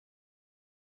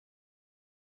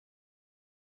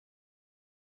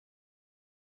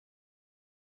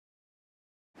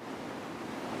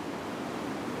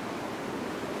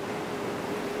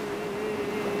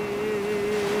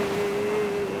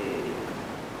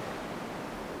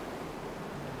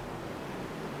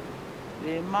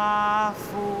Le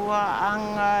mafua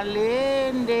anga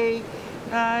lende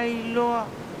ngai loa.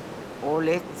 O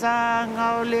le tanga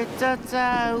o le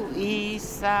tatau I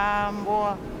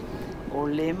Samoa. O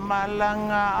le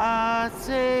malanga a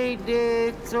te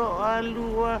de to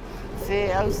alua.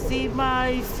 Se au si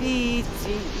mai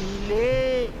Fiji I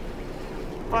le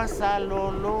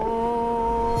pasalolo.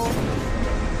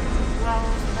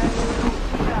 Raos na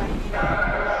ia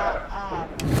la a.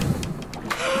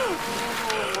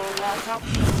 La kap.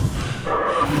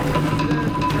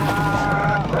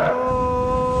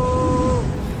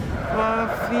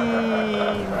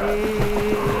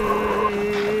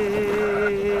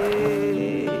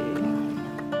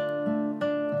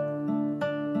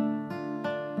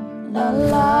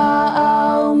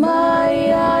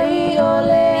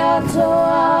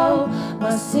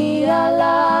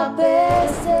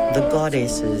 The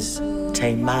goddesses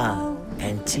Te Ma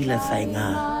and Tila Whainga.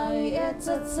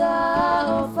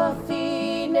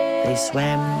 They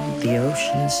swam the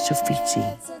oceans to Fiji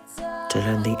to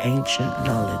learn the ancient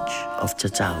knowledge of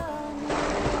Tatau,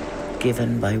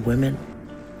 given by women,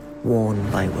 worn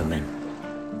by women.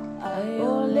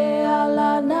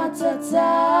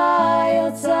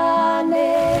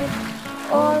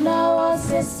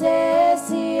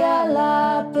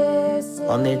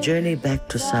 On their journey back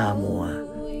to Samoa,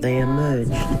 they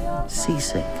emerged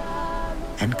seasick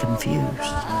and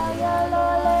confused.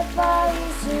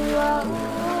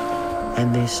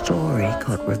 And their story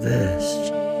got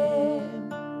reversed.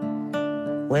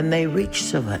 When they reached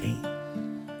Savaii,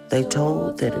 they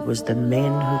told that it was the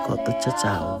men who got the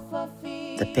tatau,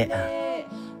 the pe'a.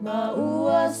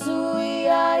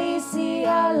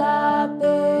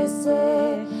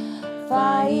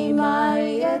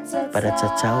 But a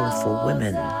tatau for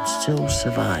women still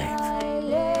survived,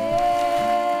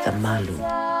 the malu.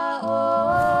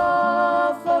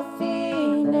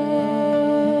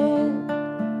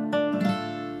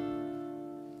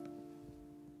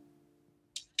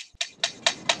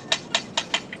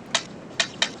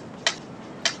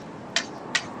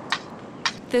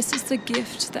 This is the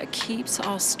gift that keeps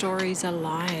our stories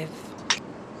alive.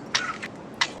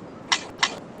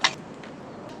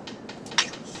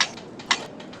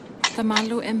 The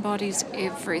malu embodies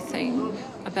everything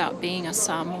about being a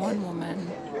Samoan woman.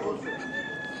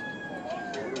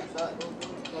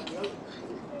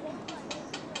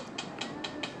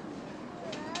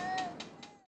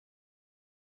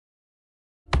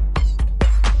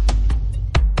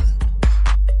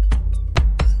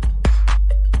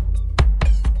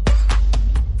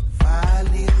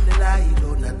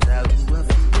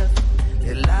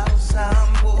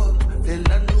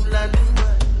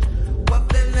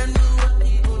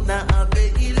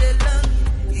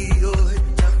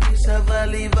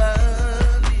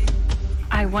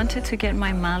 I wanted to get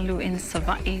my malu in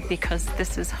Savaii because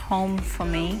this is home for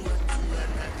me.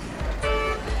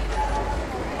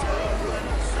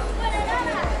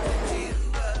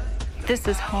 This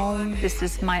is home, this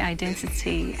is my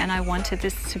identity, and I wanted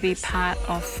this to be part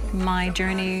of my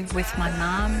journey with my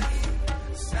mom.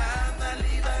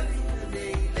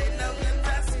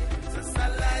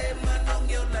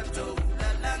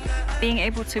 Being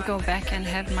able to go back and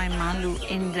have my malu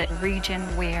in the region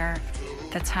where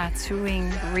the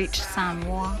tattooing reached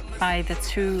Samoa by the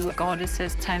two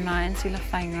goddesses, Te Ma and Tila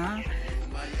Whainga.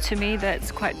 To me,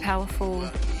 that's quite powerful.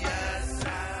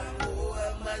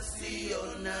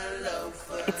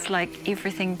 It's like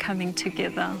everything coming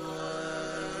together.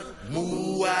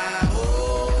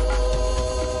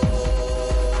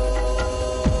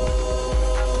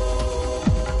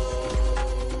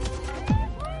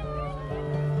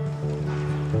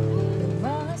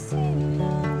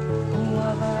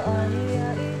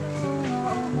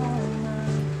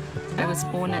 I was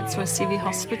born at Suasivi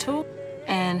Hospital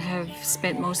and have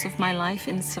spent most of my life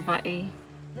in Savaii.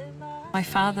 My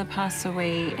father passed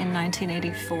away in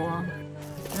 1984.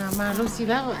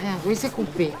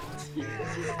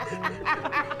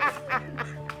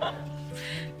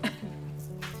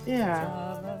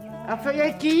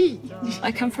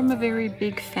 I come from a very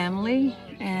big family,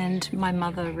 and my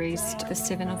mother raised the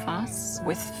 7 of us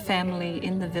with family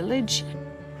in the village.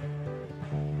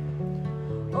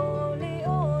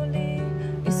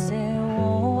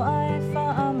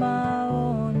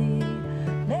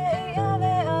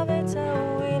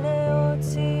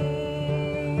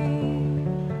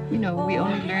 We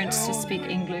only learned to speak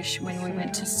English when we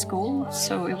went to school,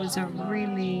 so it was a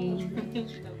really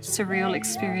surreal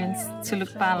experience to look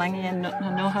balangi and not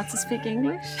know how to speak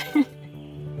English.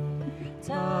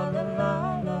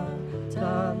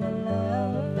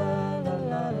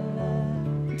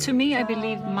 To me, I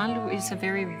believe malu is a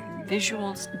very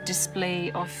visual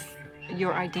display of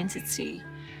your identity.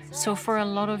 So for a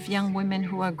lot of young women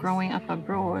who are growing up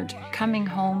abroad, coming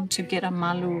home to get a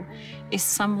malu is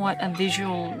somewhat a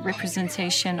visual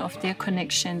representation of their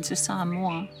connection to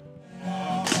Samoa.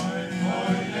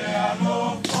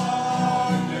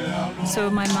 So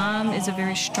my mom is a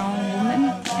very strong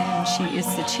woman, and she is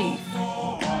the chief.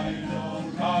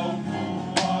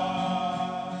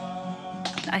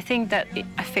 I think that it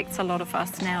affects a lot of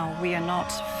us now. We are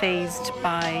not fazed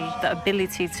by the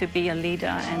ability to be a leader,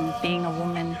 and being a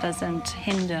woman doesn't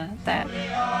hinder that.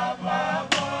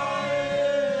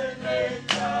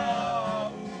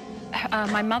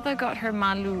 My mother got her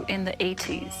malu in the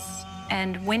 80s,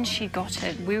 and when she got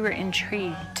it, we were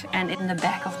intrigued, and in the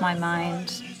back of my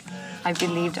mind, I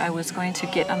believed I was going to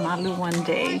get a malu one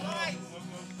day.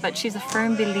 But she's a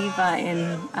firm believer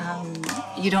in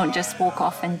you don't just walk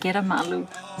off and get a malu.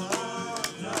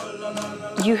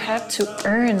 You have to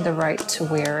earn the right to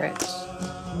wear it.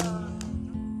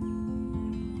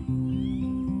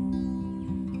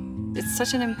 It's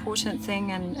such an important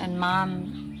thing, and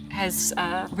Mom has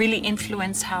really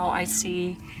influenced how I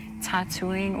see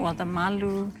tattooing or the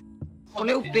malu.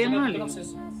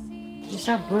 These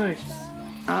are birds.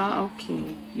 Ah, okay.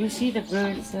 You see the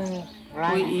birds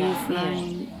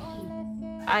flying.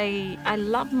 I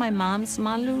love my mom's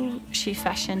malu. She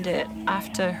fashioned it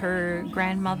after her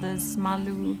grandmother's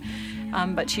malu,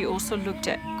 but she also looked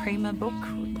at Kramer book,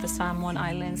 the Samoan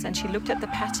Islands, and she looked at the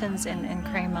patterns in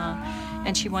Kramer,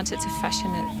 and she wanted to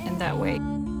fashion it in that way.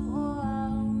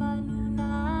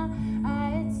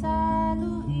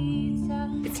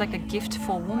 It's like a gift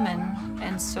for a woman,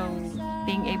 and so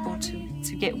being able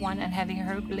to get one and having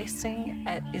her blessing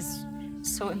is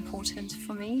so important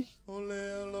for me.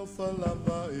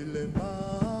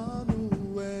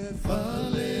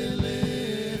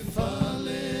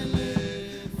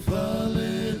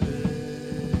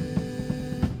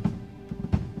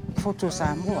 Photo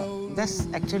Samoa, that's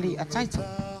actually a title.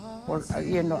 Or,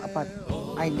 but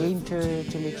I named her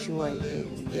to make sure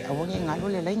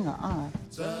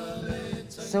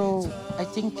so I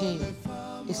think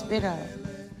it's better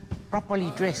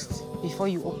properly dressed before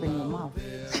you open your mouth.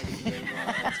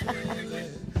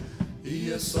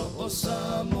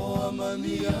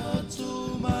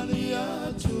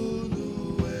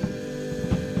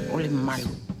 Ole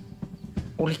malu,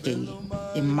 ole kengi,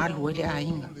 malu ele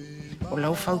ainga, o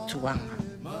lau fautuanga.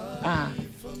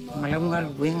 Malaunga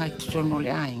luenga tutono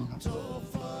le ainga.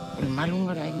 Ole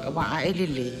malunga le ainga, wa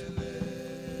aelele.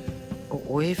 O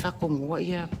oe whakongoa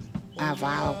ia a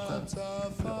vāoka,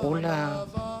 ola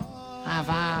a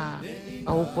vā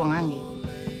a opuangangi.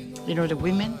 The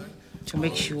women, to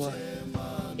make sure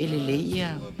elele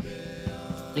ia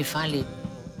le fale.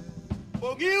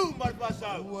 Pogiu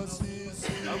marpasau.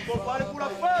 Não compare por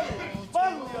afano.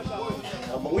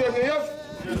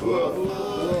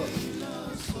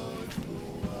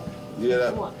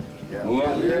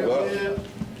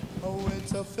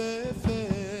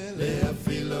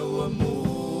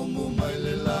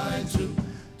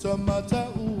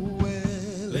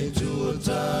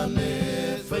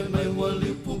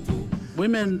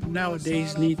 Women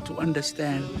nowadays need to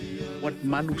understand what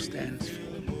Malu stands for.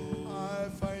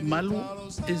 Malu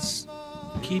is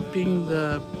keeping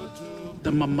the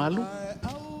mamalu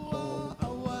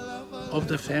of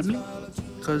the family,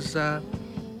 because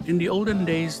in the olden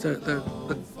days the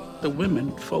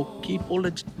women folk keep all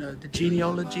the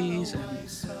genealogies, and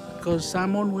because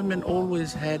Samoan women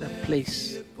always had a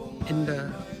place in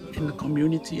the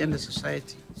community and the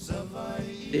society.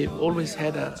 They've always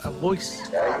had a voice.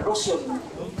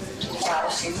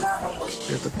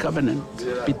 There's a covenant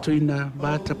between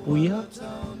Vatapuia,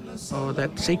 or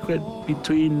that sacred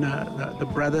between the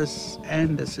brothers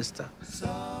and the sister.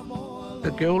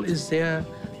 The girl is there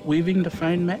weaving the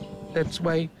fine mat. That's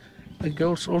why the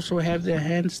girls also have their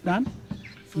hands done,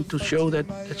 to show that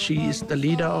she is the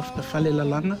leader of the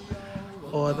Falelalanga,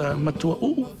 or the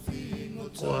Matua'u,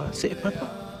 or Se'epapa.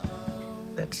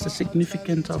 That's the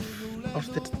significance of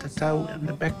the Tatau on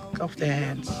the back of their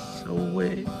hands. So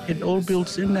it all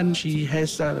builds in, and she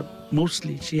has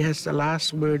mostly the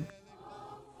last word.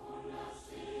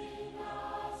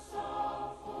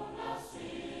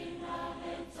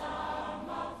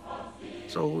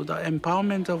 So the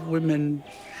empowerment of women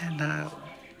and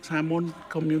Samoan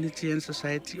community and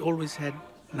society always had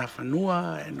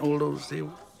Nafanua and all those.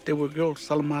 They were girls,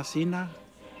 Salmasina.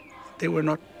 They were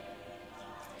not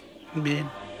men.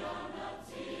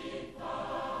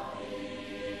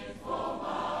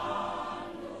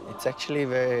 It's actually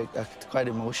quite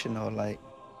emotional.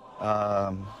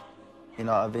 I've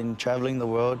been traveling the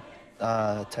world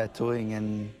tattooing,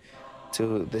 and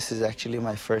this is actually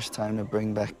my first time to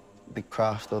bring back the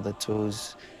craft or the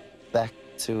tools back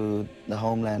to the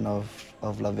homeland of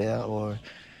Lavea or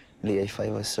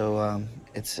Li'efaiwa. So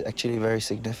it's actually very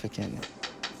significant.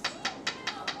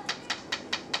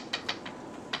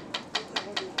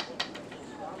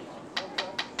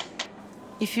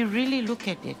 If you really look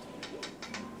at it,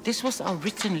 this was our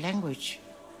written language.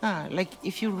 Like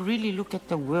if you really look at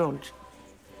the world,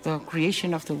 the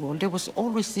creation of the world, there was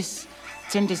always this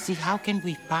tendency, how can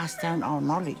we pass down our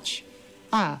knowledge?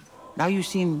 Now you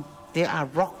see there are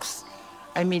rocks.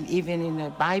 I mean, even in the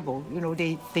Bible, you know,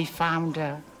 they found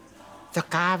the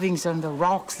carvings on the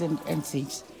rocks and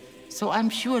things. So I'm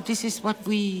sure this is what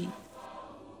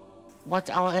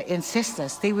our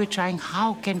ancestors, they were trying,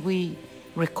 how can we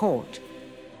record?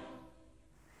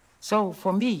 So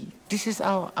for me, this is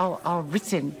our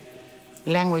written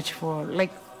language for,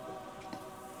 like,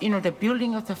 you know, the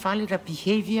building of the whale, the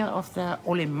behavior of the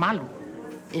ole malu,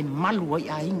 e malu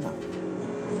ai ainga.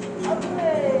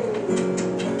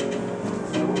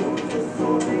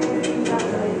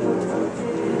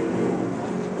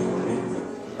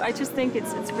 I just think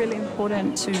it's really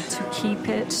important to keep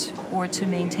it or to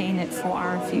maintain it for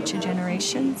our future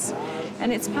generations.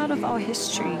 And it's part of our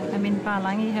history. I mean,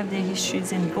 Palangi have their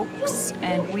histories in books,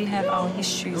 and we have our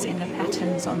histories in the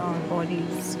patterns on our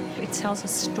bodies. It tells a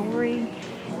story,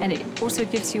 and it also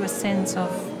gives you a sense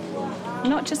of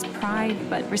not just pride,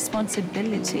 but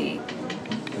responsibility.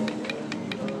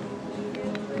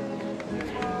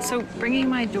 So bringing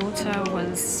my daughter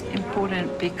was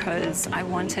important because I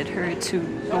wanted her to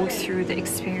go through the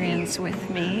experience with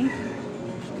me.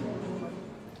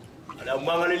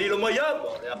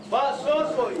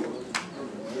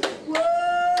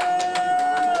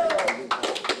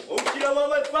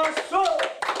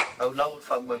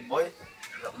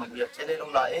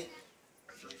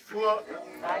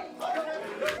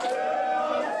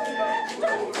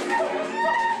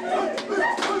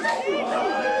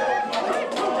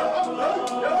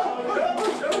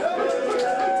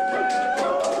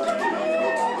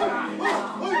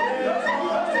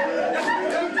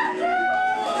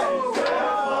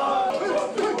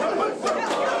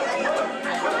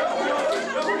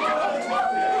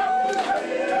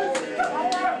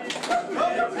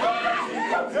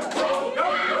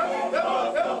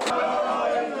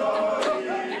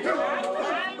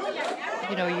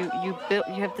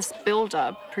 You have this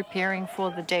build-up preparing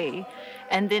for the day,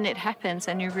 and then it happens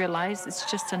and you realize it's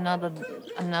just another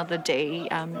day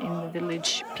in the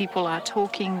village. People are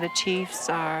talking, the chiefs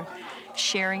are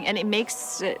sharing, and it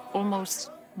makes it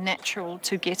almost natural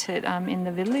to get it in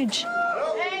the village.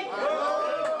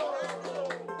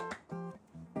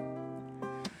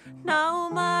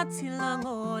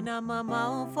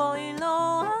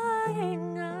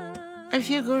 I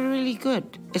feel really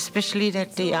good, especially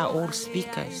that they are all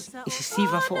speakers. It's a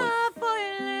siva for.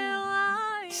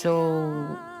 So,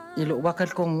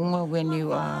 when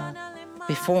you are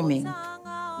performing,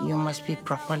 you must be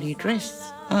properly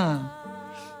dressed.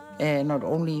 Not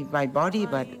only by body,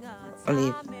 but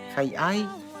ole whai ai,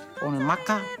 ole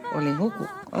maka, ole huku.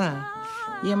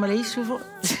 Ia male isu fo.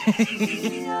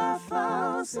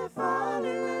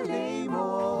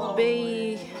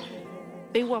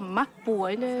 Bewa mapu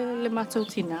ai le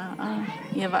matautina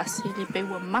ia vasili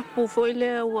bewa mapu foi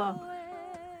le o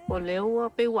lewa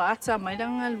bewa ata mai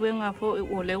langa luenga fo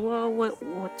o lewa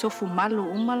o tofu malu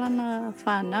umalana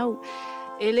whanau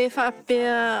ele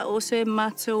whapea o se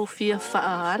matau fia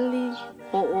whaali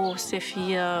o se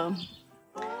fia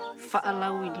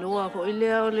whaalau I loa fo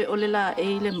ile o le la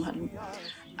e le malu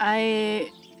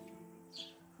ai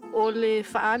o le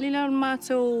whaali la o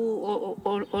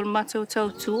matau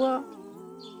tautua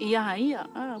ia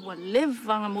wa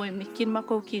levanga mo e mikin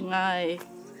mako ki ngai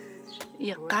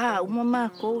ia ka uma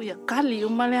mako ia kali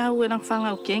uma le au nang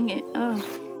fanga o kenge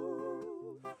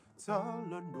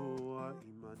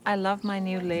I love my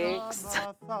new legs.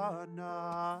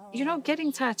 You know,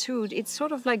 getting tattooed, it's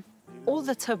sort of like all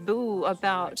the taboo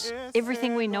about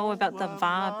everything we know about the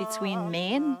va between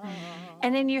men.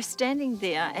 And then you're standing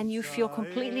there and you feel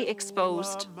completely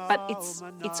exposed, but it's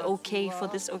okay for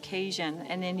this occasion.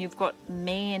 And then you've got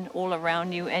men all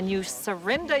around you and you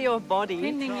surrender your body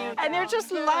and you're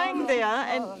just lying there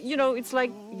and, you know, it's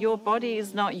like your body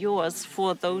is not yours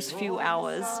for those few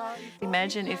hours.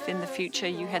 Imagine if in the future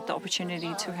you had the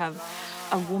opportunity to have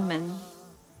a woman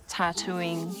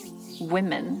tattooing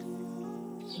women.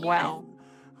 Wow.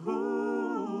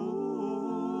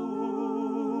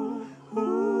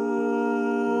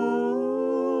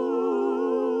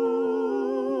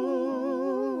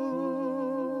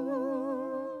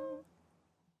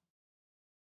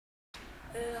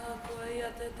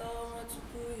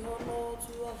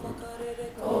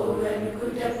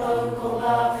 O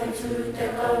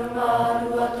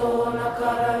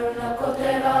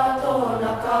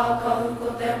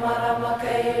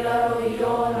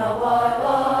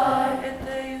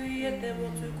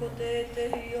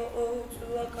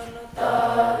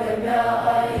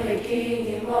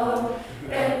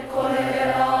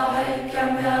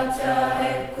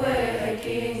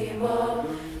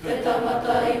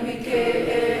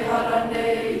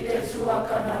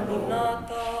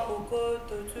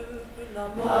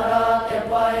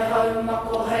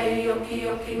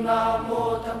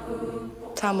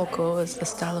Moko is the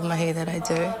style of mahi that I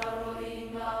do.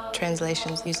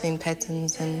 Translations using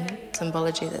patterns and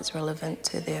symbology that's relevant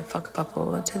to their whakapapo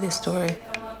or to their story.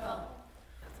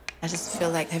 I just feel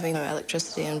like having no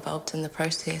electricity involved in the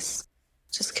process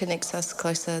just connects us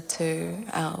closer to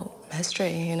our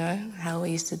history, you know, how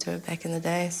we used to do it back in the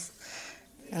days.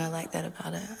 And I like that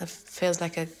about it. It feels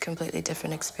like a completely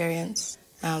different experience.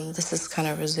 This is kind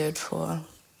of reserved for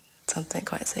something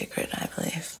quite sacred, I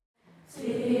believe.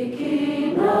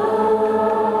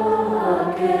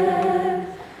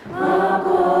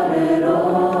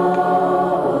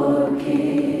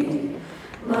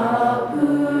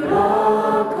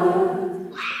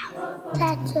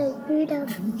 That's so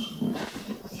beautiful.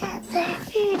 That's so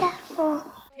beautiful.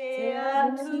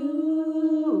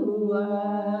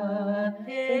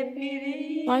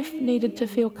 Life needed to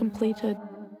feel completed.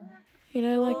 You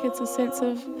know, like it's a sense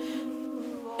of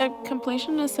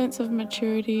completion, a sense of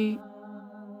maturity.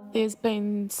 There's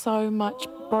been so much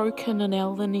broken in our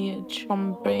lineage,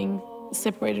 from being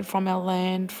separated from our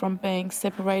land, from being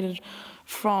separated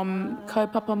from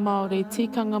kaupapa Māori,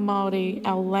 tikanga Māori,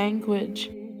 our language.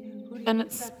 And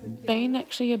it's been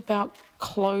actually about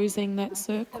closing that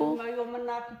circle.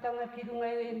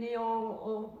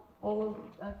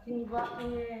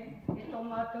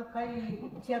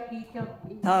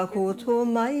 Tā koto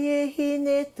mai e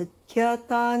hine te kia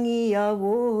tangi a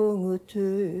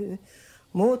wongutu,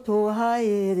 mō tō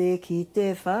haere ki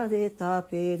te whare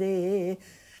tāpere.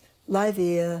 Live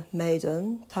ear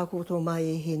maiden, tā koto mai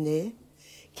e hine,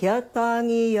 kia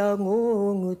tangi a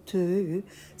ngongutu,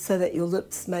 so that your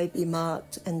lips may be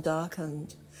marked and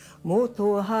darkened. Mō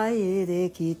tō haere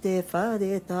ki te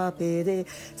whare tāpere,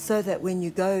 so that when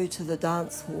you go to the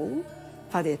dance hall,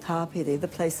 whare tāpere, the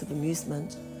place of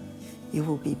amusement, you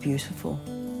will be beautiful.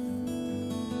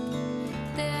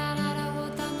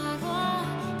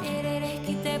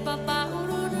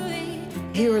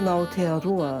 Here in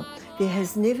Aotearoa, there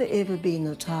has never ever been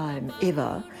a time,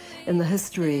 ever, in the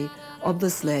history of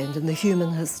this land, in the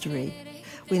human history,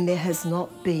 when there has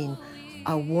not been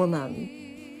a woman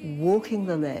walking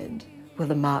the land with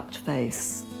a marked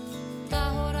face.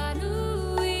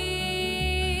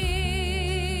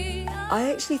 I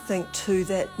actually think too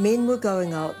that men were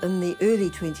going out in the early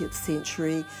 20th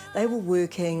century, they were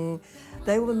working,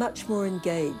 they were much more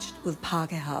engaged with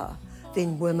Pākehā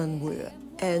than women were.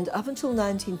 And up until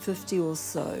 1950 or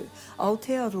so,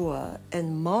 Aotearoa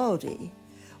and Māori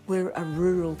were a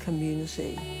rural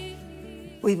community.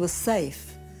 We were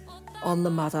safe on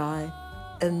the marae,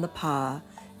 in the pā,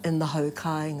 in the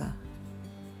haukainga.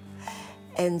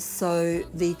 And so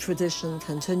the tradition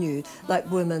continued, like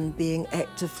women being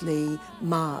actively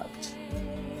marked.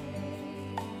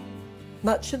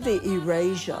 Much of the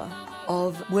erasure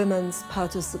of women's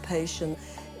participation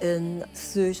in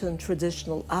certain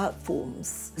traditional art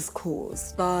forms is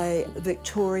caused by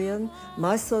Victorian,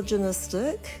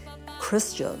 misogynistic,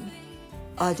 Christian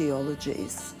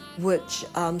ideologies which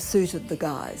suited the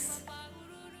guys.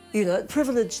 You know, it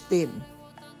privileged them.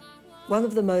 One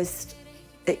of the most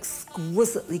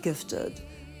exquisitely gifted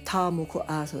tā moko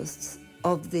artists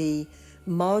of the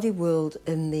Māori world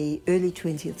in the early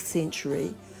 20th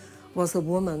century was a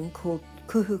woman called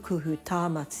Kuhukuhu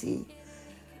Tāmati,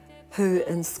 who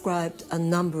inscribed a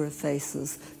number of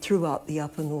faces throughout the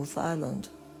Upper North Island.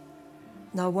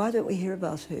 Now, why don't we hear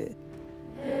about her?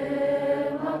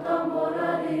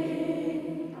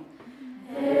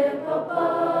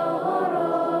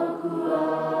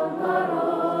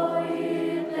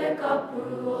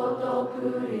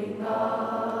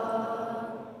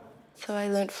 So I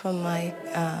learnt from my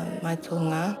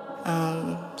tohunga.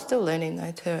 Still learning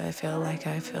though too. I feel like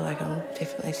I'm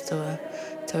definitely still a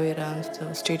tauira. I'm still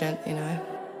a student, you know.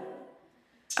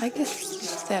 I guess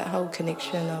just that whole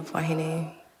connection of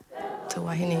wahine to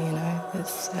wahine, you know.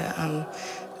 It's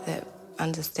that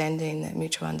understanding, that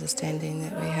mutual understanding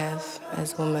that we have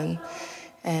as women,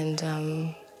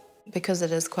 and because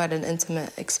it is quite an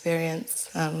intimate experience,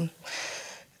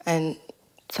 and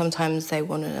sometimes they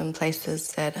want it in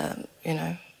places that you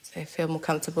know, they feel more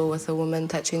comfortable with a woman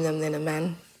touching them than a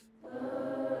man.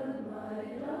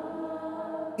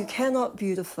 You cannot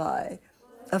beautify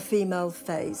a female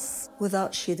face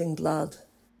without shedding blood.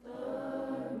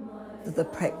 The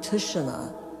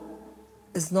practitioner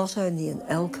is not only an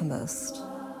alchemist,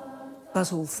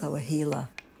 but also a healer.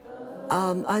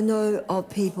 I know of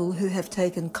people who have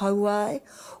taken kauae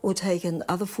or taken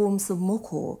other forms of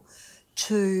moko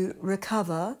to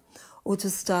recover or to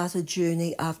start a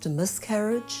journey after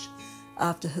miscarriage,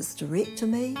 after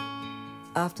hysterectomy,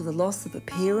 after the loss of a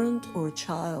parent or a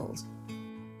child.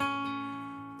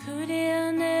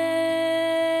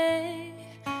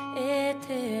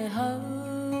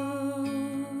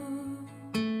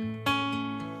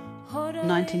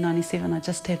 1997, I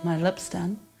just had my lips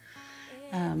done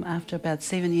after about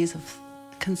 7 years of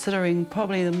considering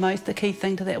probably the key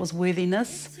thing to that was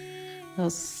worthiness. It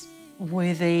was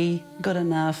worthy, good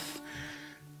enough,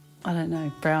 I don't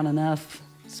know, brown enough,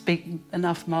 speak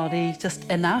enough Māori, just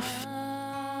enough.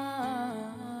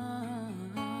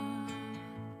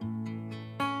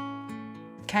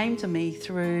 Came to me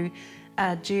through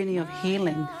a journey of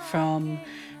healing from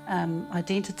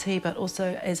identity, but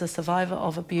also as a survivor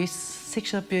of abuse,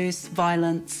 sexual abuse,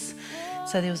 violence.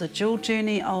 So there was a dual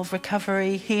journey of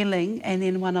recovery, healing, and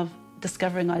then one of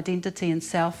discovering identity and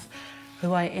self,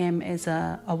 who I am as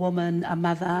a woman, a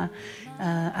mother,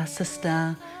 a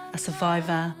sister, a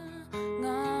survivor.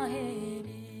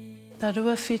 The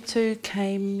rua whetū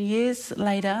came years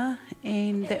later,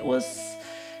 and that was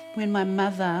when my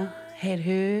mother had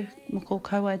her Moko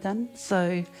Kauae done.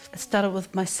 So it started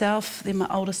with myself, then my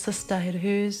older sister had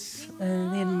hers,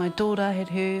 and then my daughter had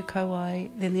her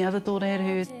kauae, then the other daughter had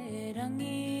hers.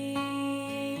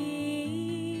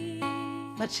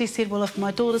 But she said, well, if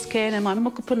my daughters can and my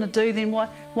mokopuna do, then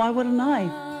why wouldn't I?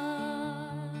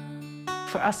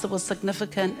 For us it was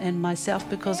significant, and myself,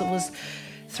 because it was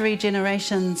 3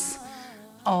 generations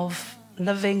of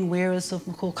living wearers of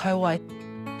Moko Kauae.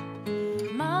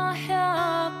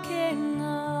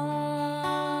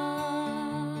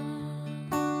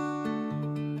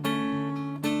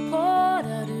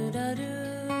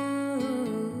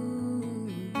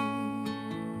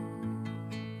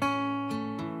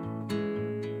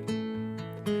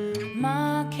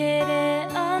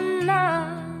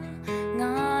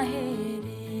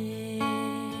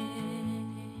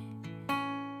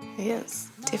 Yes,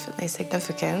 definitely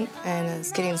significant, and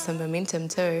it's getting some momentum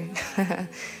too.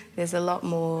 There's a lot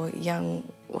more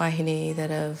young wahine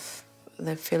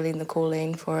they're feeling the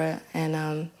calling for it,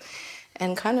 and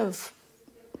kind of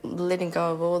letting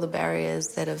go of all the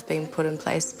barriers that have been put in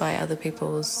place by other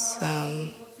people's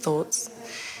thoughts,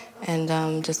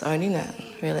 and just owning it,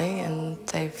 really. And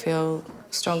they feel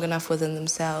strong enough within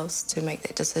themselves to make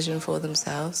that decision for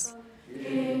themselves.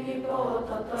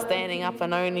 Standing up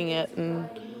and owning it, and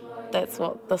that's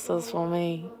what this is for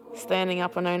me. Standing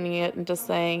up and owning it and just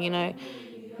saying, you know,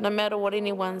 no matter what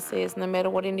anyone says, no matter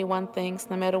what anyone thinks,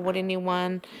 no matter what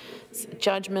anyone's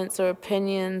judgments or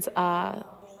opinions are,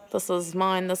 this is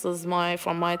mine, this is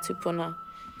from my tupuna.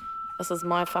 This is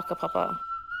my whakapapa.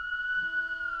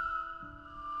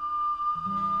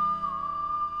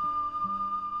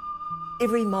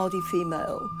 Every Māori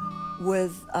female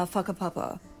with a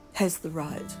whakapapa has the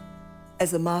right,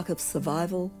 as a mark of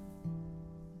survival,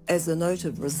 as a note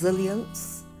of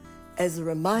resilience, as a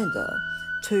reminder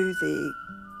to the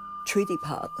treaty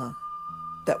partner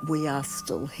that we are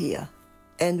still here,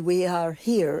 and we are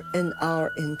here in our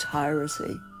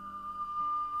entirety.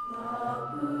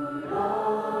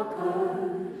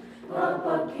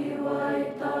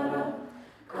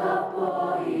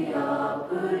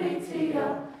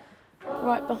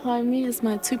 Right behind me is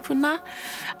my tupuna,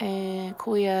 and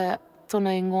ko ia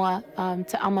tōna ingoa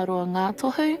te amaroa ngā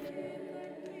tohu.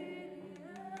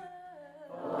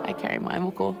 I carry my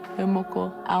moko, her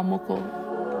moko, our moko.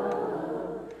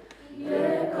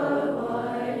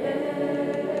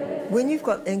 When you've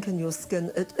got ink in your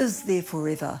skin, it is there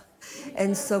forever.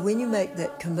 And so when you make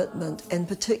that commitment, and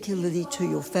particularly to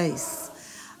your face,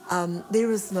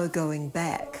 there is no going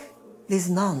back. There's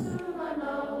none.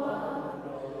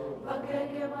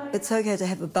 It's okay to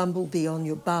have a bumblebee on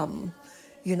your bum,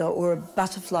 you know, or a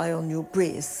butterfly on your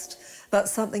breast, but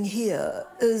something here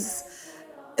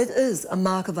it is a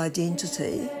mark of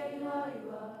identity,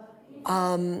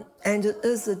 and it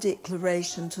is a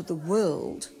declaration to the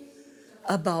world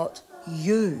about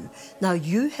you. Now,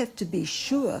 you have to be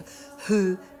sure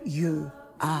who you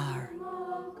are,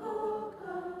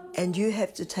 and you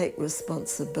have to take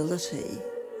responsibility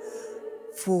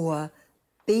for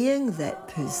being that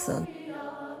person.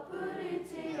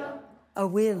 I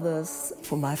wear this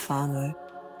for my whānau.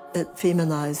 It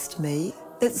feminised me.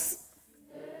 It's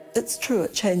true,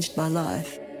 it changed my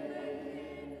life.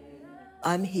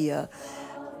 I'm here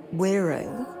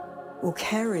wearing or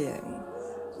carrying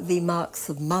the marks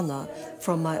of mana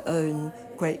from my own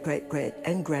great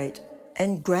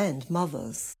and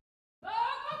grandmothers.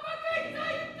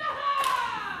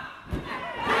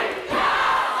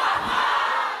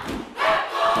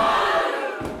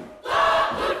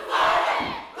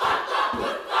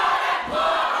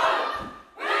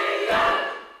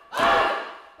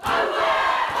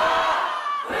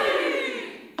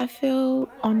 I feel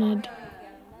honoured,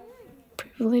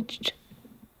 privileged.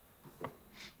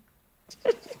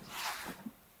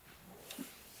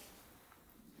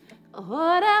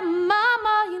 Ora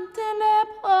mama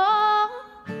intelepo,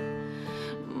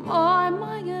 moi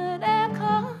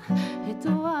magereka,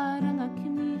 etoaranga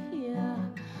kimihia,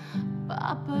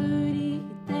 papauri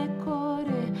te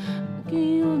kore,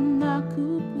 kiuna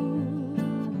kupu.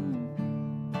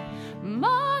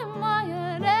 Moi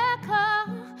magereka,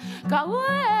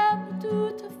 kawe tu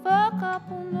te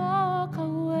whakapono,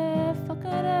 kawe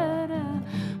whakarere,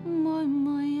 moi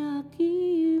mai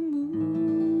akimu.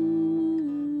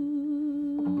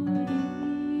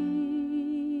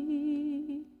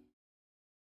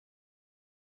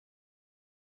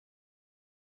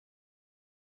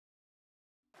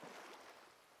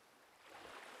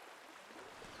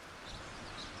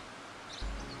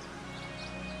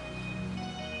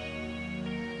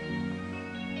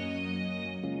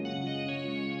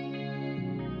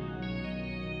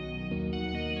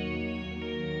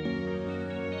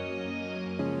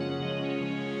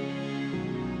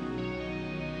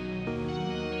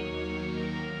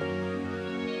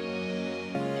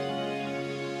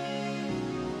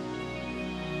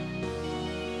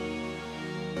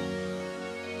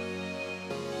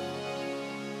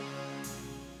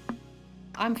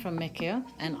 I'm from Veiqia,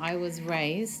 and I was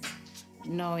raised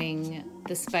knowing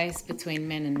the space between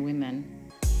men and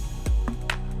women.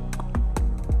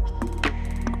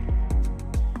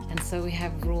 And so we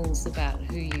have rules about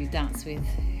who you dance with,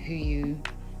 who you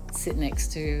sit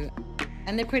next to,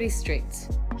 and they're pretty strict.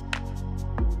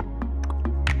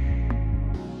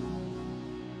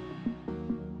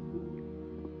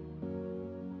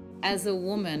 As a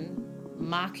woman,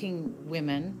 marking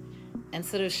women and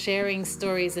sort of sharing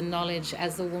stories and knowledge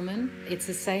as a woman, it's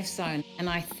a safe zone. And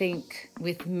I think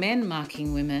with men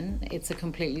marking women, it's a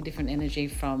completely different energy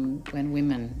from when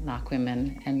women mark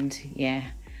women. And yeah,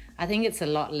 I think it's a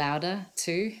lot louder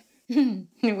too when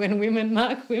women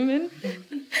mark women.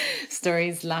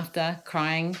 Stories, laughter,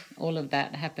 crying, all of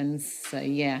that happens, so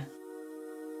yeah.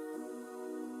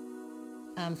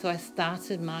 So I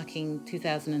started marking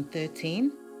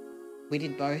 2013. We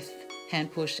did both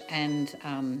hand push and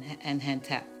hand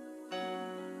tap.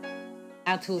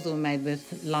 Our tools were made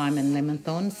with lime and lemon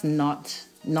thorns, not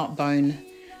bone,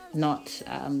 not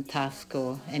tusk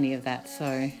or any of that.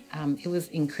 So it was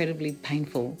incredibly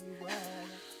painful.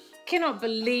 Cannot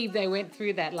believe they went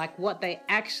through that, like what they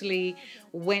actually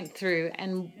went through,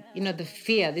 and you know the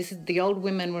fear. This is the old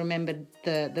women remembered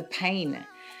the pain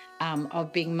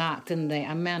of being marked and the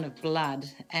amount of blood,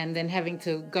 and then having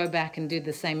to go back and do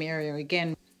the same area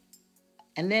again.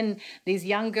 And then these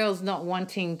young girls not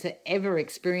wanting to ever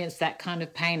experience that kind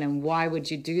of pain, and why would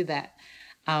you do that?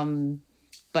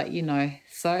 But you know,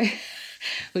 so,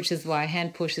 which is why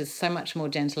hand push is so much more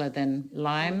gentler than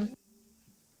lime.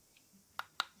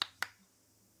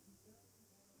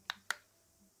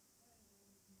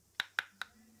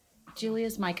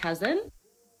 Julia's my cousin.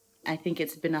 I think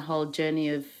it's been a whole journey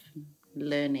of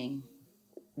learning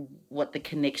what the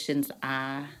connections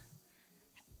are,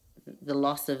 the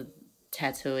loss of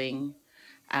tattooing,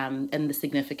 and the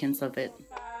significance of it.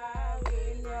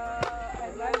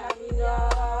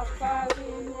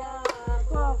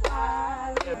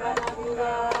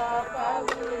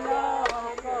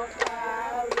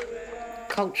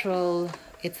 Cultural,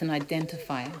 it's an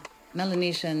identifier.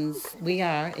 Melanesians, we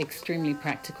are extremely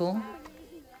practical.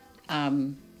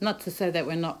 Not to say that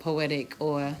we're not poetic,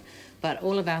 but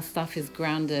all of our stuff is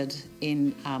grounded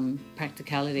in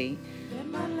practicality.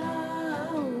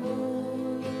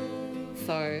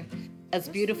 So, as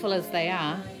beautiful as they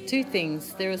are, two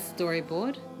things. They're a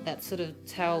storyboard that sort of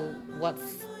tell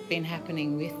what's been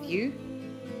happening with you.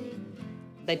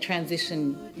 They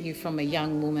transition you from a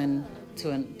young woman to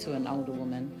an older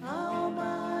woman.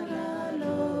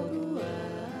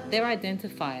 They're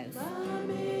identifiers.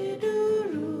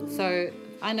 So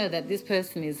I know that this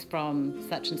person is from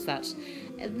such and such.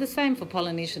 The same for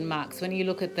Polynesian marks. When you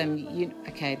look at them,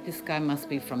 okay, this guy must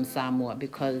be from Samoa,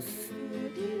 because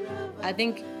I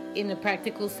think in a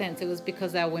practical sense it was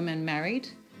because our women married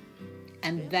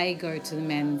and they go to the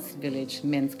men's village,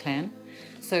 men's clan.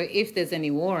 So if there's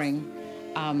any warring,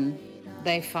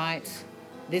 they fight,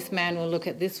 this man will look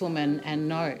at this woman and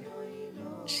know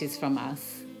she's from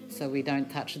us, so we don't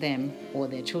touch them or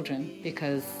their children,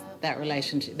 because that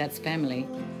relationship, that's family.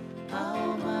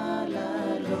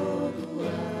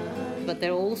 But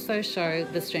they also show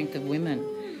the strength of women.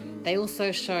 They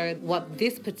also show what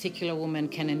this particular woman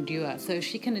can endure. So if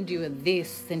she can endure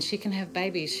this, then she can have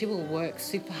babies. She will work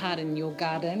super hard in your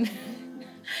garden.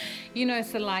 You know,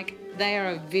 so like they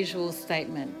are a visual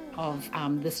statement of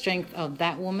the strength of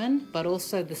that woman, but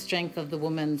also the strength of the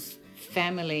woman's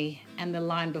family and the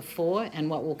line before and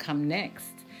what will come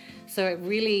next. So it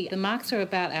really, the marks are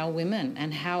about our women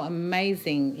and how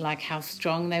amazing, like how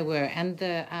strong they were, and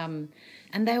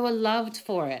they were loved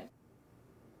for it.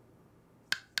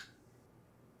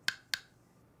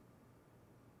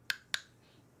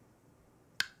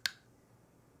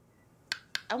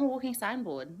 I'm a walking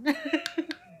signboard.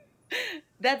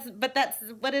 That's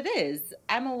what it is.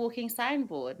 I'm a walking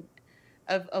signboard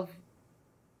of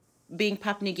being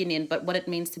Papua New Guinean, but what it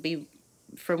means to be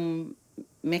from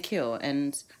Veiqia.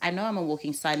 And I know I'm a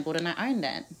walking signboard, and I own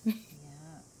that. Yeah.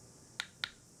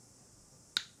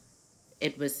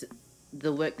 It was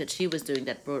the work that she was doing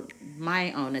that brought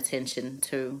my own attention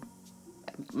to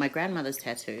my grandmother's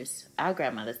tattoos, our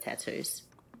grandmother's tattoos.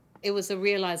 It was a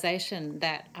realisation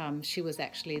that she was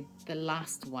actually the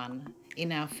last one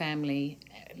in our family,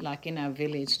 like in our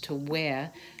village, to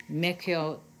wear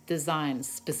Veiqia designs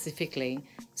specifically.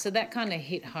 So that kind of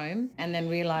hit home, and then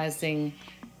realising,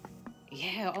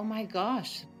 yeah, oh my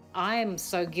gosh, I am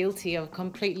so guilty of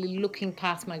completely looking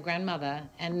past my grandmother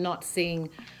and not seeing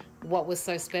what was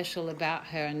so special about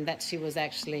her, and that she was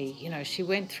actually, you know, she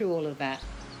went through all of that.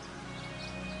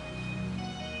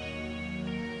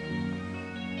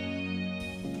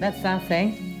 That's us,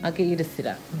 eh? I'll get you to sit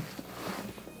up.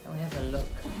 I'll have a look.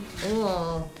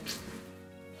 Oh.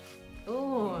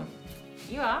 Oh,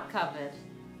 you are covered.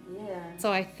 Yeah.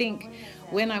 So I think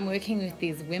when I'm working with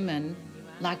these women,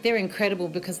 like, they're incredible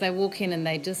because they walk in and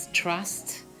they just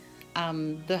trust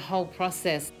the whole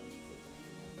process.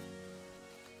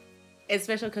 It's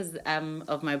special because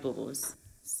of my bubbles,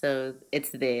 so it's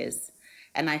theirs.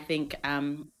 And I think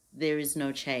there is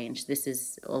no change. This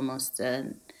is almost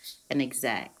an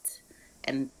exact.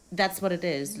 And that's what it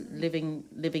is, living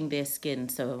their skin.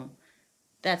 So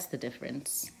that's the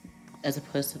difference as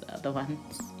opposed to the other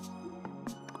ones.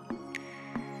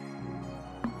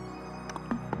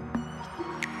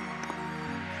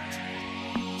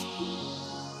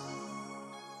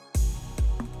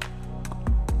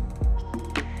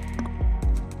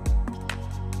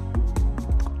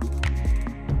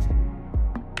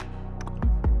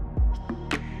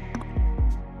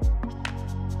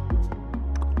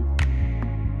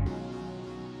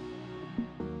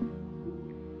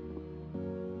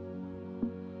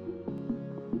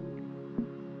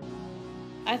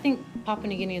 I think Papua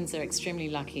New Guineans are extremely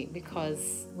lucky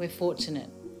because we're fortunate,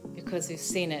 because we've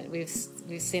seen it. We've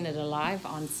seen it alive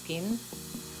on skin.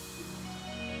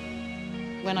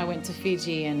 When I went to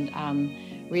Fiji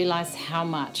and realised how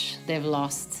much they've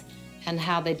lost and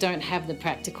how they don't have the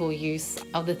practical use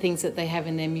of the things that they have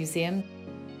in their museum,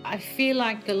 I feel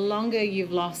like the longer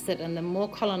you've lost it and the more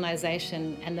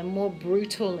colonisation and the more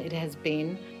brutal it has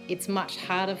been, it's much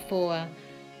harder for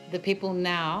the people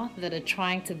now that are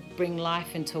trying to bring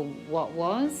life into what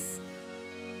was.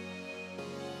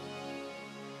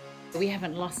 We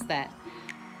haven't lost that.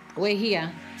 We're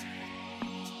here.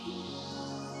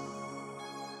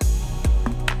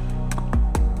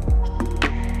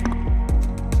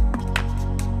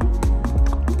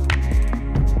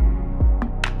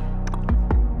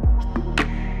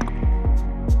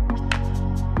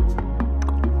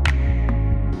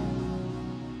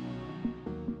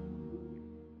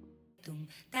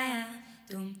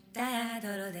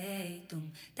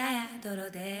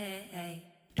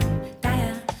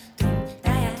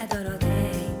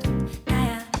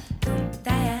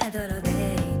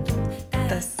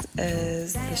 This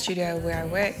is the studio where I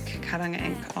work, Karanga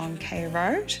Inc. on K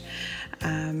Road.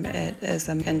 It is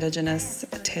an Indigenous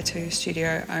tattoo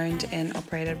studio owned and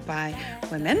operated by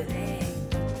women.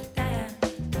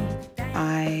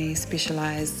 I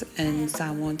specialise in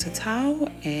Samoan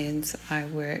Tatau, and I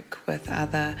work with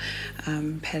other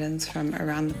patterns from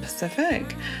around the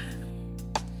Pacific.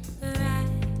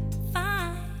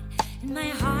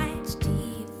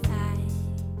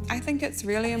 I think it's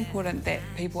really important that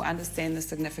people understand the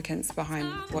significance behind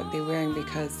what they're wearing,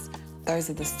 because those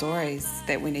are the stories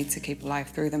that we need to keep alive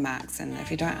through the marks, and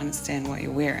if you don't understand what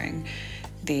you're wearing,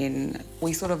 then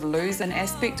we sort of lose an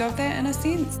aspect of that in a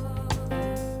sense.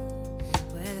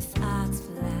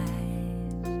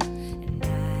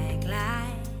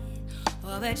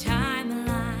 The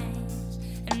timelines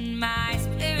and my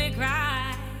spirit.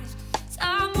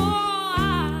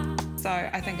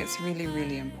 I think it's really,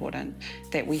 really important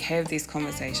that we have these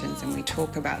conversations and we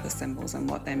talk about the symbols and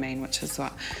what they mean, which is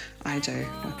what I do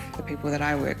with the people that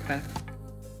I work with.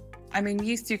 I mean,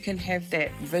 yes, you can have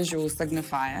that visual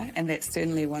signifier, and that's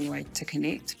certainly one way to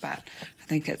connect, but I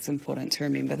think it's important to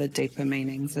remember the deeper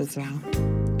meanings as well.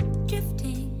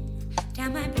 Drifting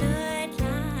down my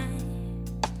bloodline,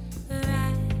 where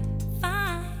I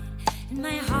find in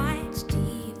my heart's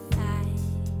deep fight,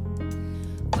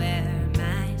 where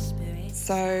my spirit...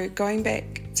 So going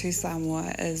back to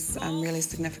Samoa is really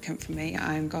significant for me.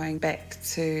 I'm going back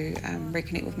to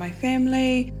reconnect with my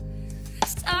family.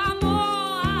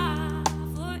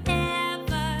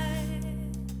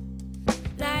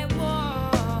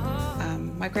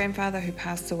 My grandfather, who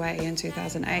passed away in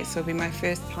 2008, so it'll be my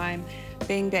first time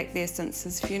being back there since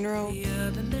his funeral.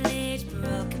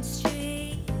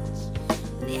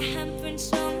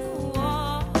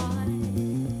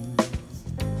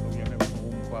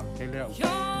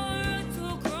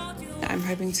 I'm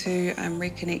hoping to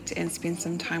reconnect and spend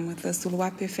some time with the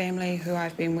Suluwape family, who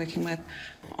I've been working with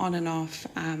on and off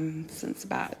since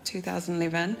about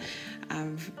 2011.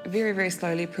 Very, very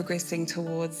slowly progressing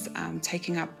towards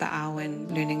taking up the ao and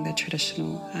learning the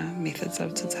traditional methods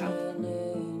of Tatau.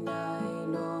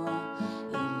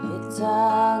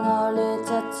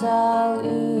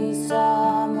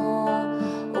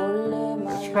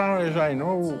 As far as I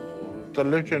know, the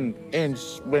legend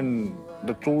ends when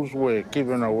the tools were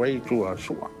given away to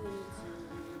Asua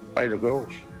by the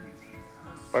girls.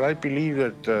 But I believe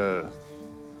that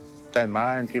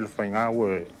Taima and Kilwhainga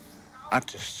were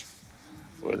artists.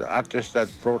 Were the artists that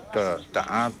brought the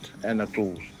art and the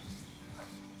tools.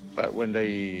 But when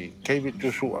they gave it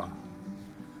to Sua,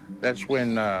 that's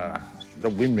when the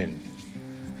women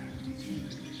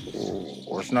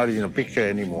was not in the picture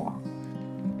anymore.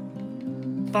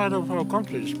 Part of our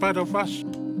country, it's part of us.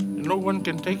 No one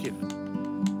can take it.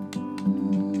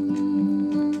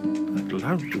 I'd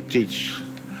love to teach.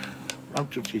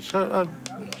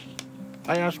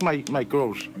 I asked my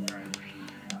girls,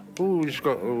 who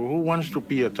wants to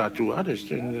be a tattoo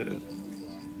artist? And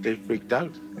they freaked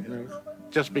out, you know,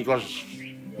 just because,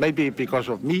 maybe because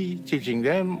of me teaching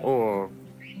them, or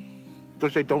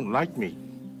because they don't like me.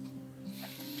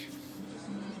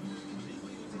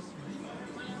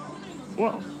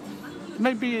 Well,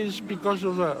 maybe it's because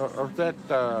of that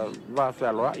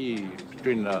whawhialoa'i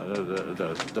between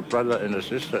the brother and the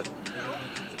sister.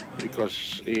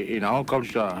 Because in our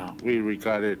culture, we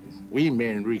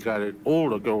men regarded all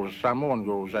the girls, Samoan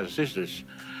girls, as sisters.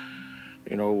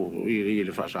 You know, we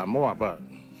for Samoa, but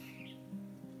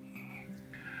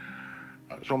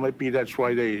so maybe that's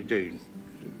why the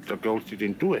girls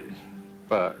didn't do it.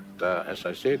 But as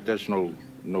I said, there's no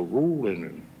rule,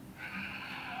 and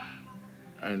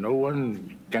no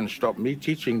one can stop me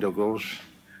teaching the girls.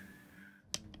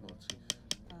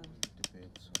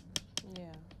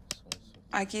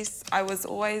 I guess I was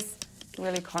always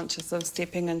really conscious of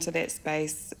stepping into that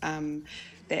space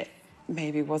that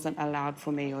maybe wasn't allowed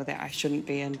for me, or that I shouldn't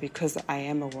be in because I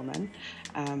am a woman.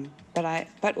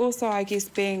 But also, I guess,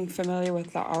 being familiar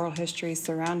with the oral history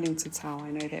surrounding Tatau,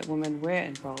 I know that women were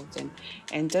involved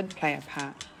and did play a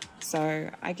part. So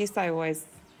I guess I always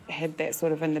had that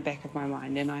sort of in the back of my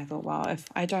mind, and I thought, well, if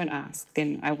I don't ask,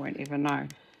 then I won't ever know.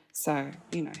 So,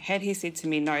 you know, had he said to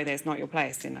me, no, that's not your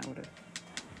place, then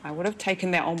I would have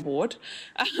taken that on board.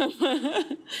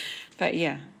 But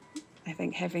yeah, I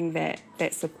think having that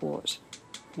support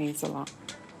means a lot.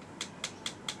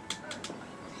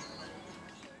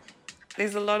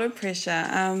 There's a lot of pressure.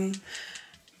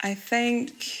 I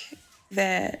think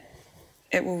that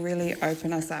it will really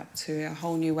open us up to a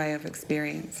whole new way of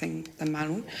experiencing the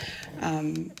malu.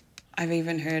 I've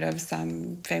even heard of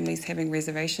some families having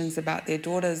reservations about their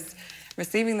daughters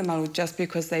receiving the malu just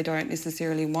because they don't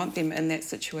necessarily want them in that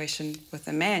situation with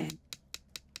a man.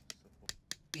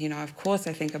 You know, of course,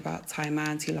 I think about Taima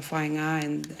and Tila Whainga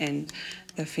and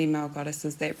the female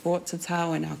goddesses that brought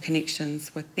Tatau and our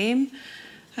connections with them.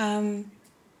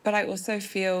 But I also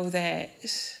feel that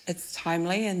it's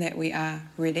timely and that we are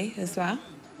ready as well.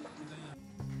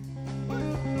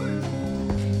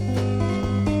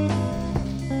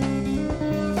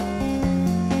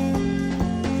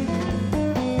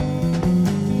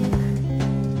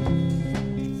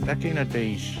 Back in the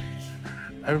days,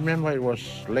 I remember it was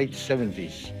late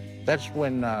 70s. That's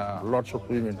when lots of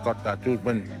women got tattooed,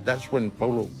 that's when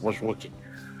polo was working.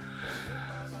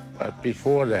 But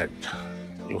before that,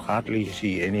 you hardly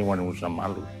see anyone with a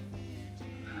malu.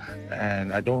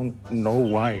 And I don't know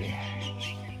why.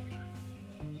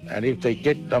 And if they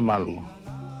get the malu,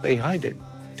 they hide it.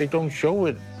 They don't show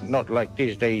it, not like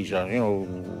these days, you know,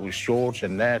 with shorts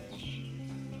and that.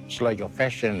 It's like a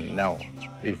fashion now.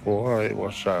 Before it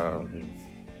was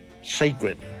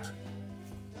sacred.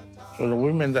 So the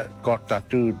women that got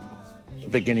tattooed at the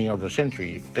beginning of the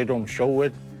century, they don't show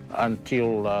it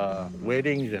until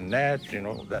weddings and that, you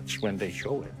know, that's when they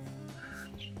show it.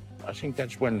 I think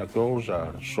that's when the girls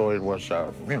saw it was,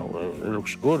 you know, it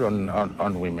looks good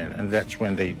on women, and that's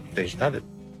when they started.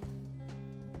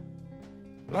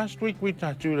 Last week we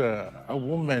tattooed a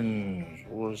woman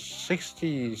who was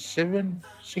 67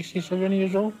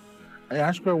 years old. I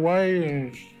asked her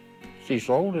why she's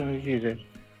old, and she said,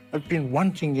 I've been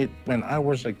wanting it when I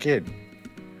was a kid.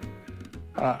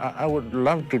 I would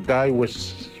love to die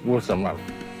with a mouth.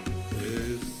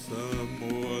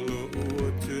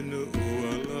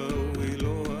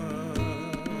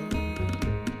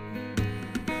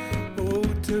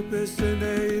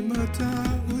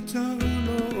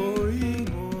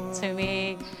 To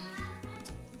me,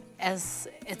 as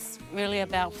it's really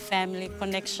about family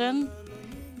connection,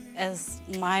 as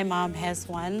my mom has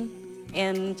one,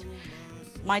 and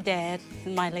my dad,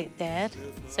 my late dad.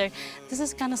 So this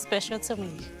is kind of special to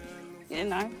me, you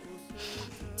know.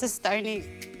 Just only,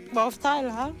 well,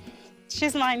 Tyler,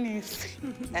 she's my niece,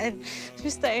 and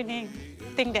she's the only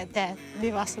thing that Dad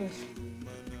leave us with.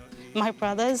 My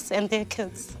brothers and their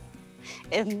kids,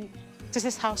 and this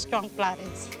is how strong blood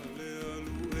is.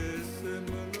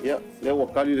 Yeah, le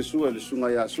wakali le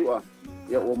sunga ya sua.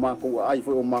 Ya o mako ai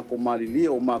foi o mako malili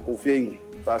o mako feng.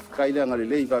 Fa kaile ngale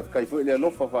le fa kai foi le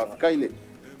lofa fa kaile.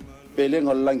 Pele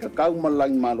ngol lang ka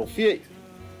malang malo fie.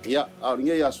 Ya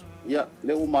aringe ya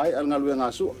le o mai al ngalu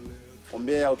ngasu. O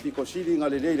me au tiko sili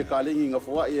ngale le kalengi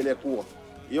ngafua ile kuwa.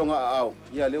 Yo nga au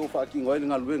ya le o fa ki ngol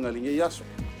ngalu ngalinge yaso.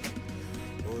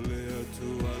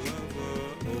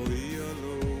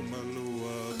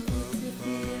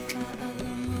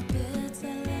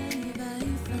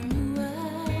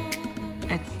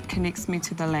 It connects me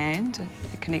to the land,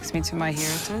 it connects me to my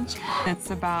heritage.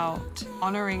 It's about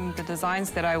honouring the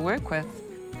designs that I work with.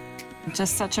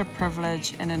 Just such a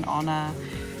privilege and an honour.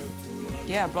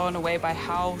 Yeah, blown away by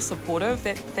how supportive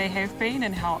that they have been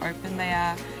and how open they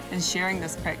are in sharing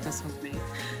this practice with me.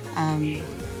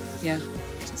 Yeah,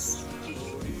 just...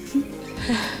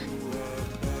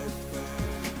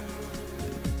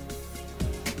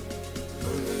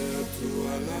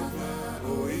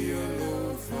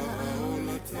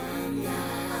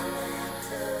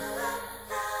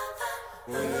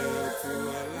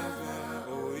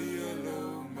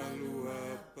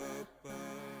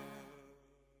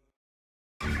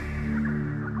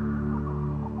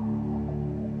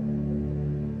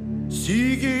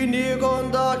 Sigi ni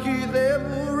gonda ki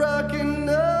debu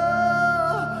rakina,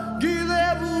 ki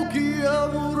debu ki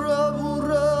abura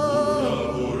bura,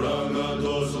 bura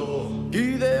ngadoso, ki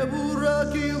debu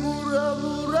raki bura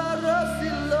bura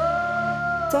rasila.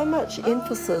 So much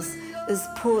emphasis is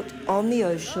put on the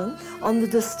ocean, on the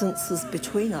distances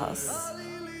between us.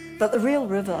 But the real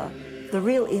river, the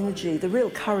real energy, the real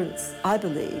currents, I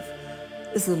believe,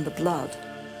 is in the blood.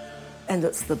 And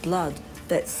it's the blood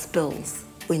that spills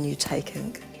when you take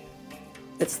ink.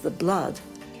 It's the blood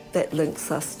that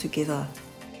links us together.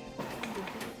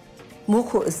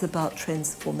 Moko is about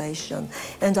transformation,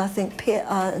 and I think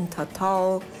Pe'a and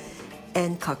Tatau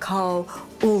and Kakao,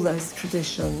 all those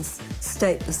traditions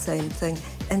state the same thing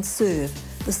and serve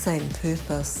the same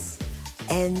purpose.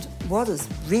 And what is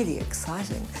really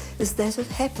exciting is that it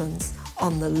happens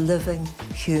on the living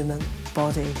human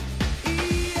body.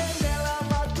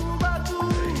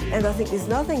 And I think there's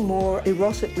nothing more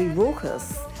erotically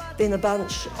raucous than a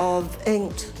bunch of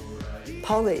inked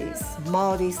polys,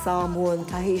 Māori, Samoan,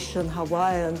 Tahitian,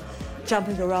 Hawaiian,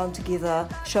 jumping around together,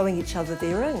 showing each other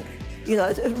their ink. You know,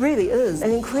 it really is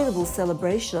an incredible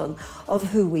celebration of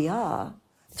who we are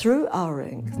through our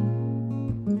ink.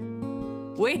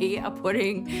 We are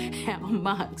putting our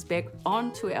marks back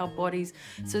onto our bodies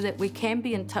so that we can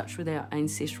be in touch with our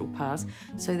ancestral past,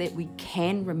 so that we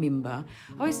can remember.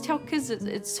 I always tell kids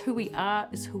it's who we are,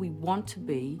 it's who we want to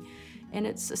be, and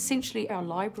it's essentially our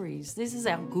libraries. This is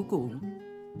our Google.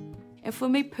 And for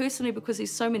me personally, because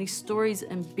there's so many stories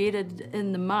embedded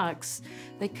in the marks,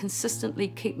 they consistently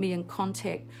keep me in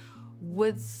contact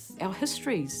with our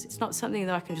histories. It's not something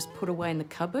that I can just put away in the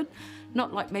cupboard.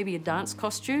 Not like maybe a dance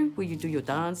costume where you do your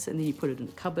dance and then you put it in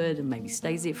the cupboard and maybe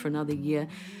stays there for another year.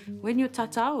 When you're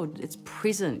tatau, it's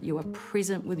present. You are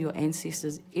present with your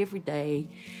ancestors every day,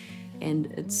 and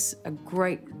it's a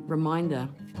great reminder.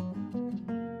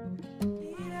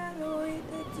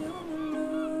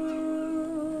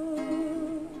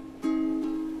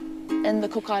 In the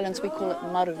Cook Islands, we call it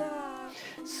maru.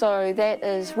 So that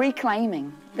is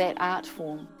reclaiming that art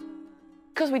form.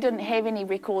 Because we didn't have any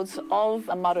records of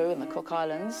a maru in the Cook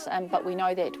Islands, but we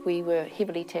know that we were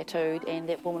heavily tattooed and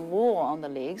that women wore on the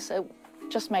legs, it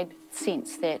just made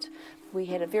sense that we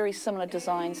had a very similar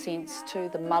design sense to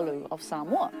the malu of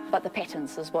Samoa, but the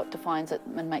patterns is what defines it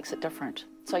and makes it different.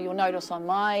 So you'll notice on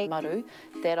my maru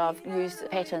that I've used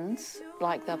patterns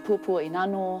like the pupua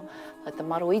inano, like the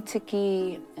maru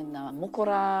itiki, and the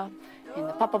mokora, and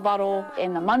the papavaro,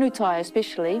 and the manutai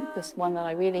especially, this one that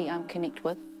I really connect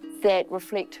with, that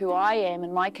reflect who I am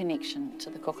and my connection to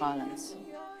the Cook Islands.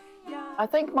 I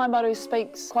think my maru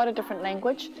speaks quite a different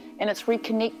language, and it's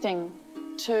reconnecting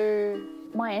to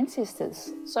my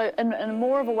ancestors. So in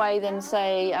more of a way than,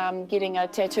 say, getting a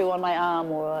tattoo on my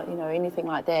arm or anything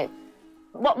like that.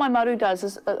 What my maru does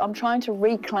is I'm trying to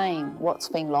reclaim what's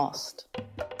been lost.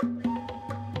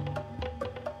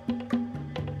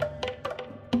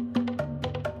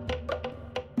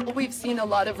 We've seen a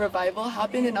lot of revival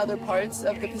happen in other parts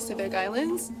of the Pacific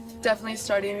Islands, definitely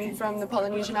starting from the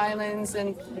Polynesian Islands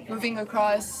and moving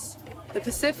across the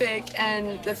Pacific,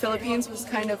 and the Philippines was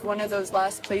kind of one of those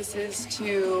last places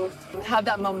to have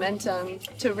that momentum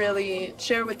to really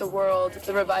share with the world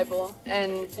the revival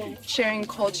and sharing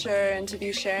culture and to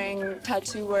be sharing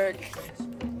tattoo work.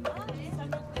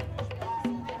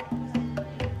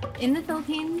 In the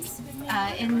Philippines,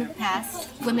 in the past,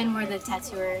 women were the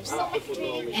tattooers,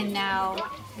 and now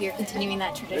we are continuing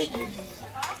that tradition.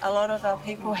 A lot of our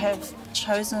people have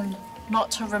chosen not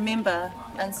to remember,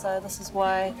 and so this is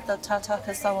why the tautaka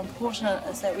is so important,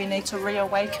 is that we need to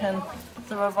reawaken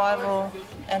the revival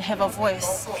and have a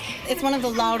voice. It's one of the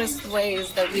loudest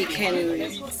ways that we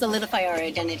can solidify our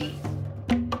identity.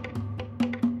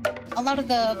 A lot of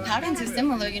the patterns are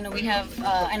similar. We have,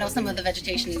 I know some of the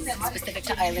vegetation is specific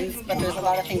to islands, but there's a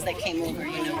lot of things that came over,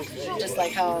 just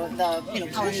like how the,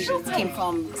 Polynesians came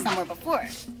from somewhere before,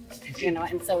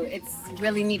 and so it's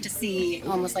really neat to see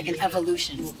almost like an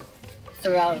evolution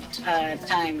throughout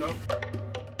time.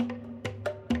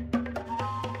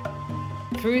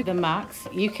 Through the marks,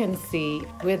 you can see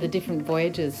where the different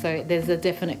voyages, so there's a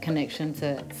definite connection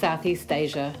to Southeast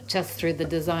Asia. Just through the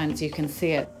designs, you can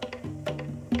see it.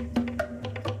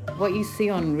 What you see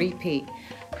on repeat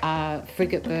are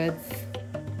frigate birds,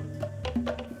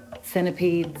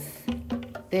 centipedes,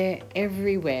 they're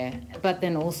everywhere. But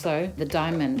then also the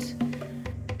diamond.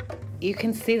 You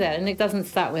can see that, and it doesn't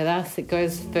start with us, it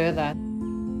goes further.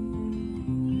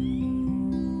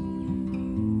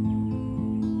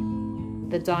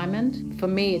 The diamond, for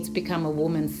me, it's become a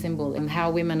woman's symbol and how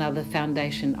women are the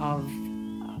foundation of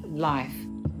life.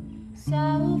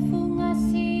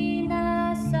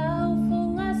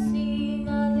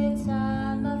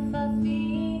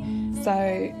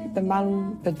 So the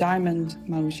malu, the diamond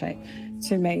malu shape,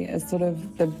 to me is sort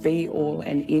of the be-all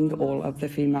and end-all of the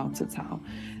female tatau.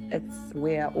 It's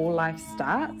where all life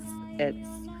starts, it's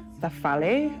the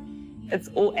whale, it's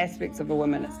all aspects of a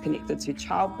woman. It's connected to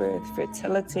childbirth,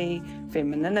 fertility,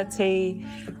 femininity,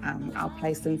 our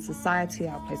place in society,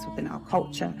 our place within our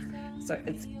culture. So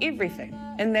it's everything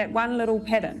in that one little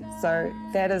pattern. So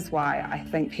that is why I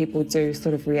think people do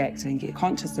sort of react and get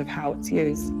conscious of how it's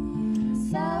used.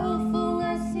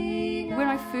 When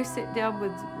I first sat down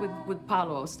with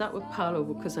Paolo, I'll start with Paolo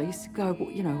because I used to go,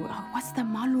 what's the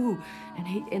malu?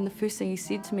 And the first thing he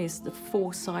said to me is the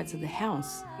four sides of the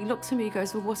house. He looked at me, he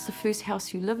goes, well, what's the first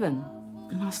house you live in?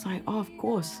 And I was like, oh, of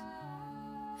course.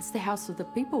 It's the house of the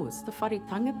people, it's the whare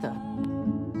tangata.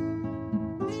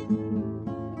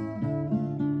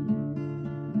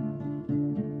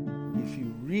 If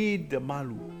you read the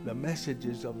malu, the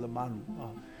messages of the malu,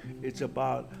 it's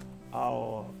about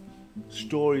our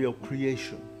story of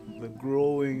creation. The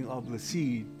growing of the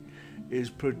seed is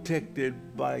protected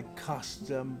by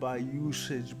custom, by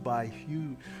usage, by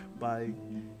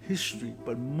history,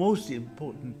 but most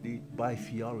importantly by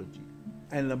theology.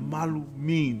 And the malu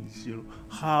means,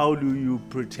 how do you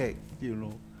protect,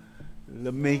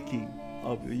 the making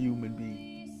of a human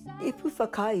being. Ipu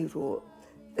whakairo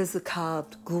is a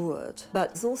carved gourd,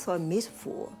 but it's also a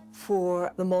metaphor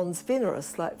for the mons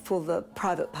veneris, like for the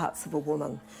private parts of a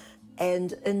woman.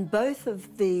 And in both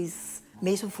of these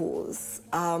metaphors,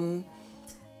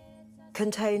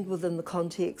 contained within the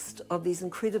context of these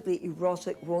incredibly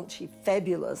erotic, raunchy,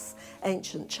 fabulous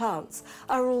ancient chants,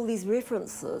 are all these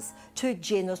references to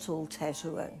genital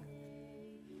tattooing,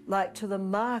 like to the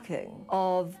marking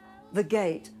of the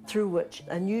gate through which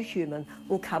a new human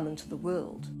will come into the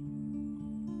world.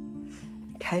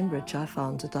 In Cambridge, I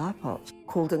found a dye pot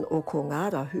called an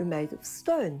okongara, who made of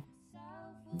stone.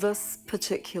 This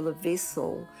particular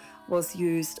vessel was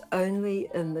used only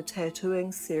in the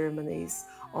tattooing ceremonies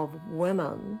of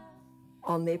women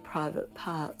on their private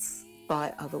parts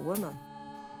by other women.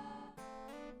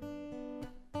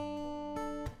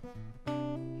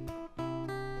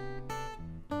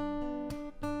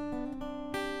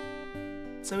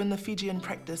 So in the Fijian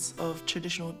practice of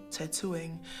traditional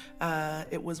tattooing,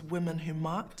 it was women who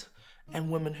marked and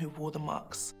women who wore the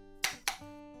marks.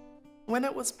 When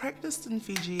it was practiced in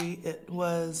Fiji, it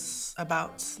was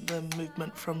about the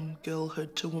movement from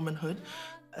girlhood to womanhood.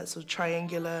 It's a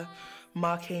triangular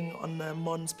marking on the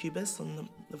mons pubis, on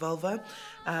the vulva.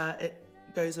 It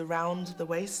goes around the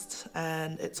waist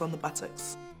and it's on the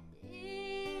buttocks.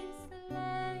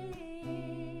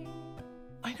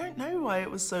 I don't know why it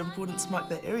was so important to mark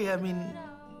that area. I mean,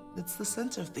 it's the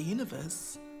center of the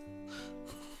universe.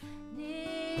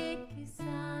 It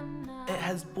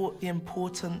has brought the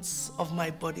importance of my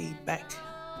body back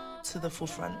to the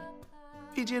forefront.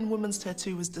 Fijian women's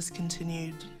tattoo was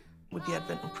discontinued with the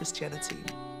advent of Christianity.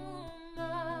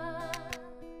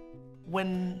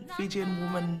 When Fijian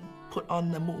women put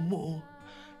on the mu'umu'u,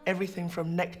 everything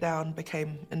from neck down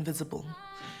became invisible.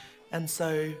 And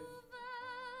so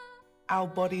our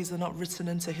bodies are not written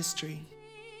into history.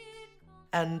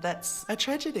 And that's a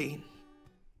tragedy.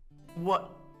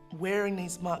 What wearing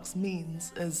these marks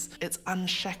means is it's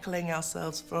unshackling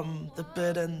ourselves from the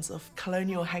burdens of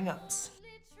colonial hang-ups.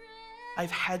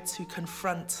 I've had to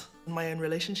confront my own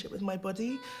relationship with my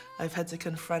body. I've had to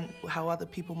confront how other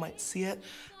people might see it,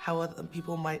 how other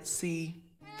people might see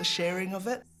the sharing of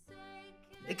it.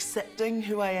 Accepting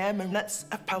who I am, and that's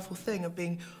a powerful thing of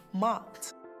being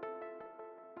marked.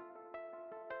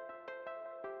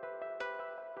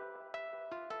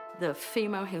 The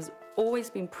female has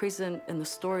always been present in the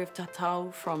story of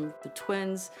Tatau, from the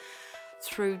twins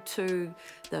through to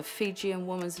the Fijian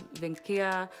woman's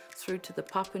Veiqia, through to the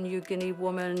Papua New Guinea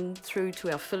woman, through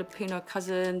to our Filipino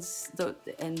cousins,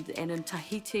 and in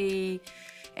Tahiti,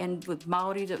 and with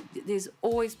Māori. There's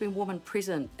always been women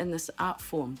present in this art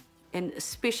form, and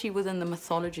especially within the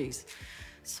mythologies.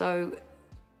 So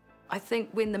I think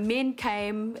when the men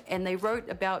came and they wrote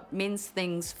about men's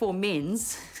things for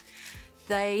men's,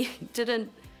 they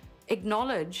didn't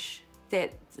acknowledge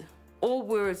that all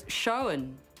were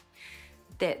shown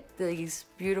that these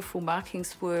beautiful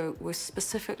markings were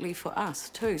specifically for us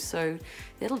too. So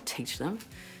that'll teach them.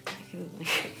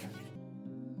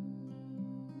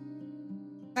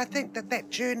 I think that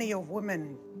journey of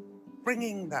women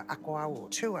bringing the akuau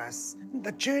to us,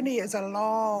 the journey is a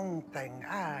long thing.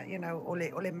 You know, ole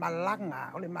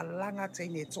malanga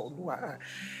tēnei tōlua.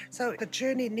 So the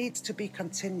journey needs to be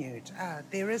continued.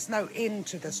 There is no end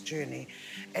to this journey.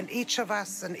 And each of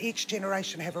us and each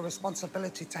generation have a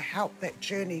responsibility to help that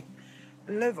journey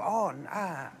live on,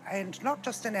 and not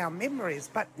just in our memories,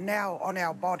 but now on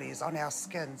our bodies, on our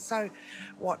skin. So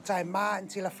what Te Mā and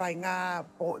Te Whainga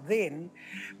brought then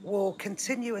will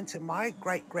continue into my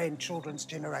great-grandchildren's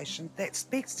generation. That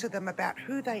speaks to them about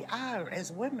who they are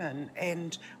as women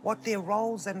and what their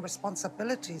roles and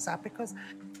responsibilities are, because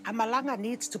a malanga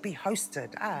needs to be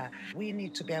hosted. We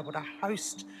need to be able to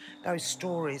host those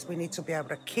stories. We need to be able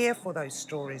to care for those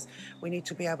stories. We need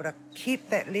to be able to keep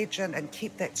that legend and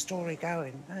keep that story going.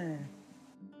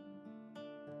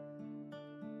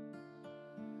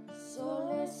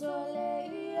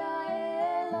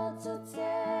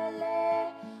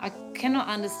 I cannot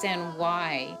understand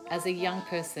why, as a young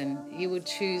person, you would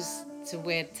choose to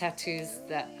wear tattoos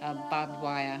that are barbed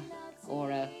wire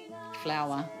or a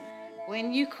flower,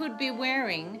 when you could be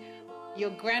wearing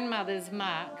your grandmother's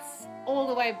marks all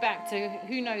the way back to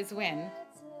who knows when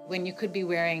you could be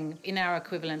wearing, in our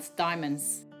equivalents,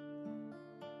 diamonds.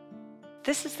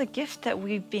 This is the gift that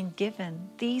we've been given.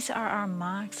 These are our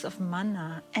marks of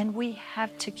mana, and we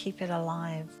have to keep it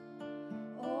alive.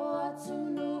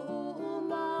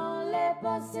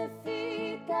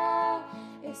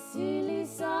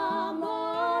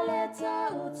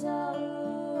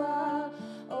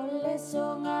 Ole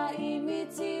songa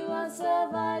imiti wa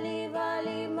savali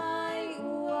vali mai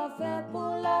ua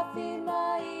fepula fi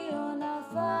mai ona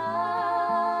faila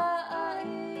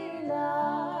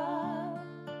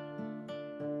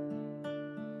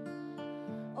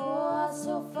o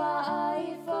asofa ai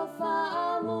fa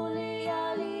amuli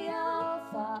alia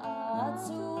fa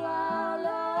atua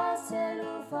la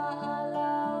selu fa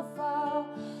ala fa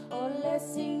ole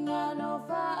singa